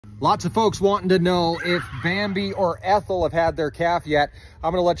Lots of folks wanting to know if Bambi or Ethel have had their calf yet.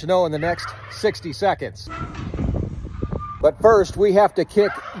 I'm going to let you know in the next 60 seconds. But first, we have to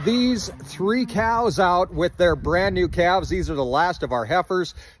kick these 3 cows out with their brand new calves. These are the last of our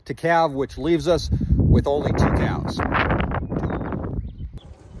heifers to calve, which leaves us with only 2 cows.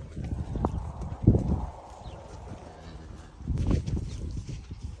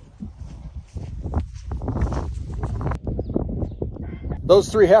 Those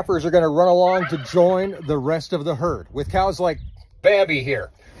 3 heifers are going to run along to join the rest of the herd with cows like Bambi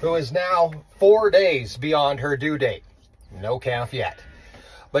here, who is now 4 days beyond her due date. No calf yet.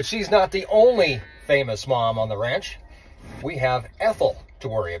 But she's not the only famous mom on the ranch. We have Ethel to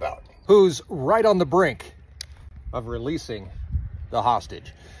worry about, who's right on the brink of releasing the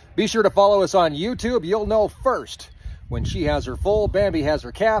hostage. Be sure to follow us on YouTube. You'll know first when she has her foal, Bambi has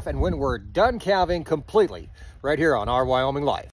her calf, and when we're done calving completely right here on Our Wyoming Life.